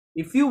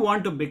If you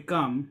want to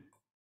become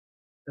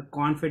the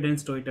confident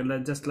storyteller,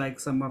 just like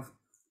some of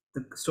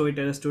the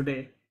storytellers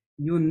today,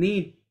 you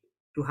need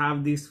to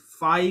have these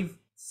 5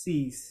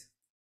 C's.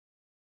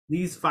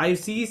 These 5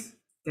 C's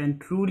can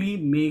truly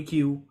make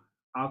you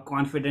a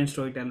confident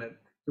storyteller.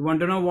 You want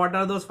to know what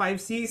are those 5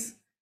 C's?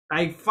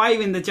 Type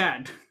 5 in the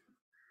chat.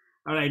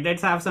 All right,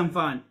 let's have some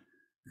fun.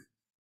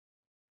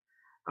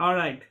 All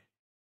right.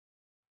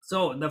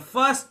 So the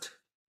first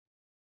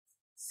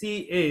C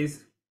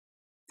is,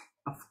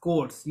 of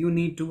course, you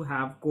need to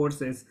have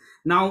courses.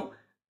 Now,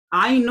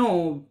 I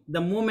know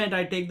the moment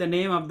I take the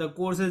name of the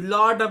courses,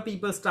 lot of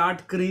people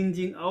start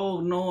cringing.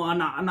 Oh no,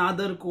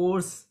 another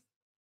course.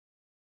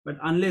 But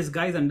unless,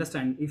 guys,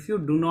 understand, if you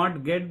do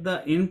not get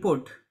the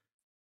input,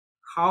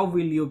 how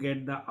will you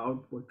get the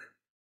output?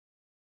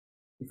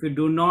 If you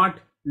do not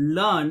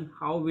learn,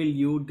 how will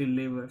you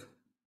deliver?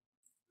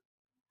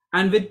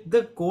 And with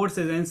the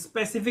courses, and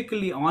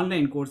specifically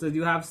online courses,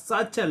 you have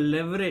such a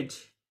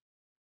leverage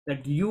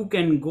that you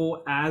can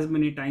go as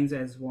many times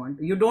as you want.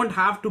 You don't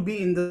have to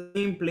be in the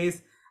same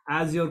place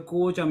as your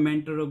coach or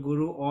mentor or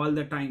guru all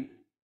the time.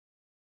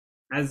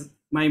 As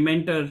my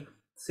mentor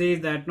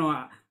says that,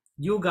 no,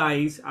 you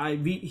guys,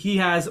 he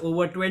has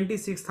over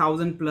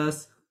 26,000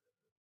 plus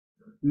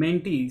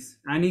mentees,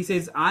 and he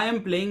says, I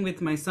am playing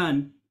with my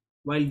son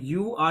while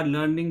you are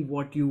learning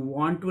what you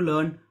want to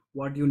learn,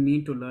 what you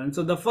need to learn.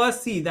 So the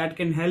first C that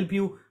can help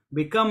you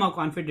become a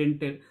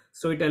confident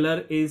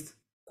storyteller is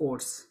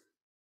course.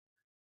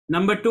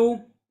 Number 2,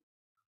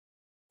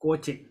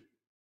 coaching.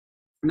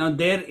 Now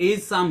there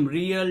is some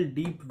real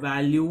deep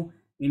value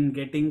in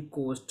getting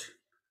coached,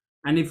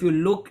 and if you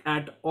look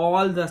at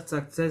all the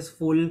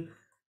successful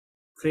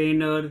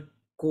trainer,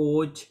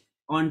 coach,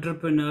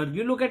 entrepreneur,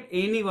 you look at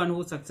anyone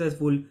who's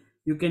successful,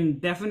 you can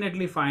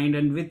definitely find.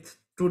 And with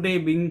today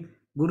being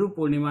Guru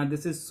Purnima,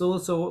 this is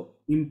so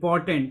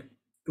important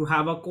to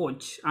have a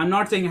coach. I'm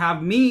not saying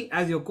have me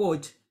as your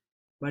coach,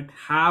 but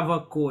have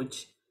a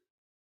coach.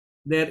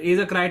 There is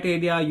a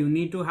criteria. You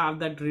need to have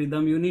that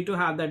rhythm, you need to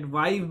have that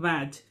vibe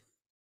match.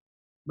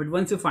 But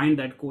once you find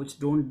that coach,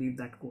 don't leave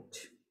that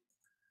coach.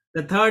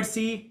 The third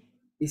C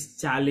is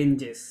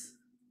challenges.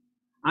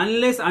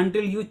 Unless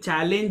until you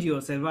challenge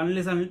yourself,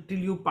 unless until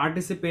you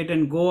participate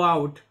and go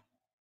out,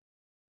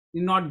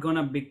 you're not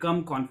gonna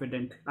become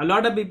confident. A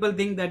lot of people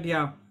think that,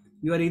 yeah,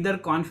 you are either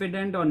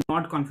confident or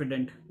not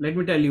confident. Let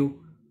me tell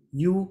you,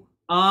 you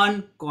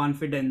earn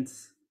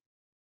confidence.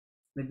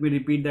 Let me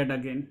repeat that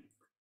again.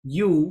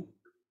 You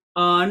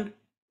earn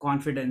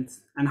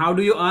confidence. And how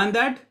do you earn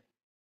that?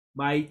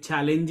 By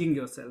challenging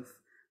yourself,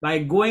 by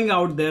going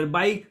out there,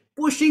 by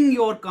pushing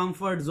your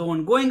comfort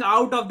zone, going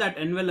out of that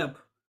envelope.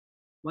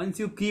 Once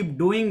you keep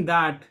doing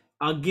that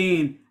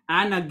again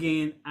and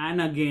again and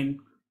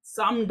again,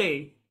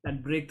 someday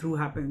that breakthrough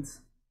happens.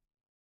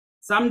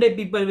 Someday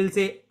people will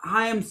say,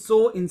 I am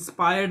so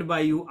inspired by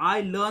you, I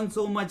learn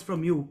so much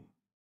from you.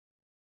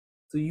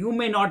 So you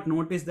may not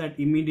notice that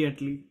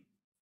immediately,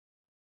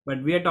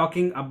 but we are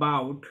talking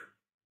about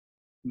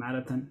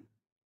marathon.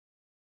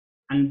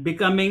 And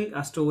becoming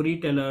a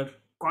storyteller,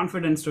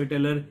 confident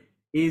storyteller,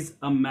 is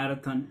a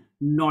marathon,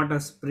 not a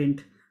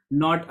sprint,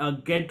 not a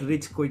get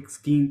rich quick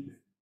scheme.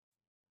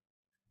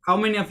 How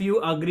many of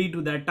you agree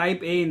to that?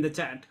 Type A in the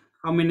chat.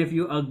 How many of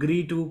you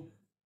agree to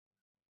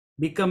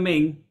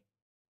becoming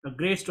a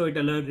great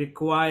storyteller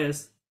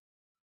requires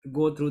to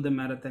go through the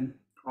marathon?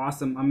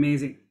 Awesome,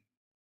 amazing.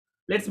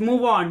 Let's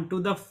move on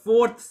to the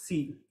fourth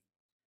C,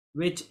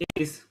 which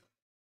is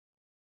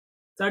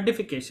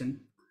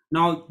certification.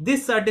 Now,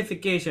 this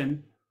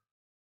certification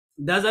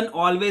doesn't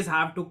always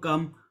have to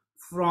come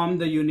from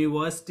the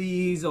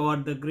universities or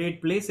the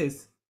great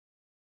places,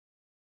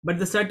 but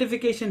the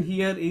certification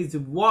here is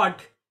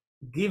what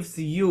gives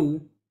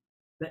you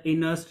the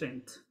inner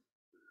strength.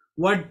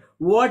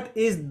 What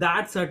is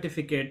that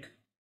certificate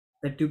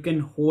that you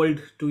can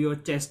hold to your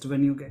chest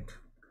when you get?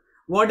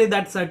 What is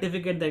that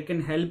certificate that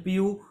can help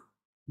you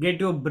get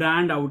your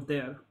brand out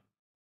there?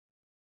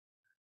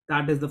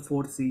 That is the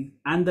fourth C.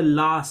 And the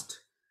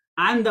last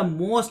and the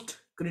most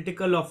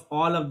critical of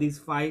all of these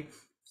 5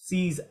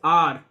 C's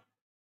are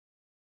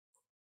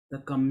the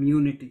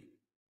community.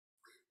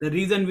 The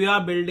reason we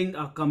are building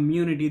a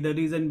community, the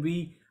reason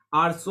we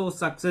are so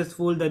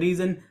successful, the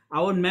reason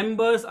our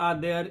members are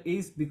there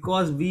is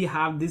because we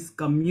have this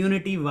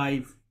community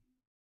vibe.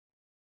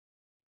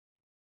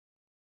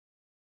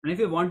 And if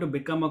you want to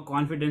become a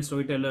confident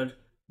storyteller,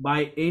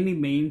 by any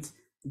means,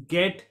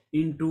 get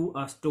into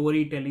a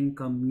storytelling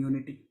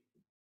community.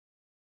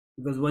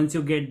 Because once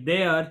you get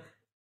there,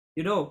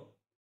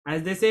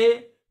 as they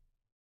say,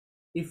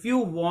 if you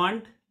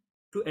want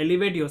to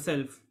elevate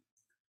yourself,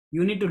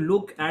 you need to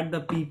look at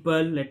the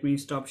people. Let me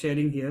stop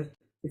sharing here.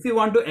 If you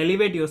want to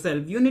elevate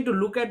yourself, you need to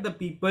look at the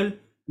people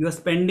you are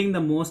spending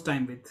the most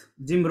time with.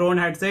 Jim Rohn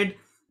had said,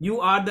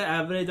 you are the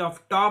average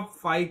of top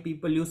 5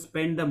 people you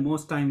spend the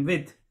most time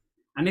with.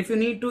 And if you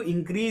need to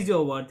increase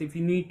your worth, if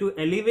you need to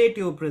elevate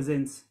your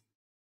presence,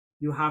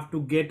 you have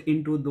to get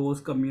into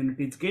those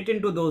communities, get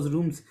into those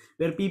rooms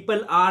where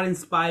people are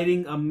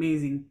inspiring,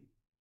 amazing.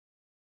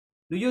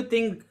 Do you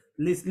think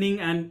listening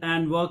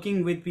and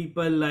working with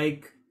people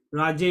like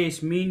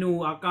Rajesh, Meenu,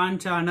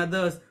 Akansha, and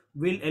others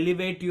will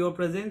elevate your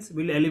presence,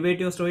 will elevate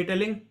your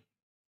storytelling?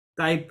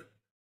 Type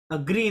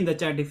agree in the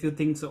chat if you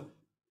think so.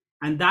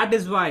 And that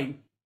is why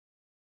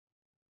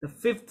the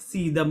fifth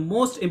C, the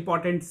most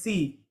important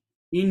C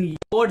in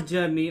your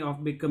journey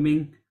of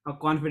becoming a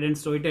confident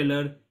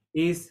storyteller,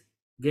 is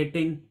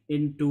getting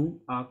into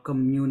a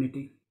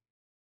community.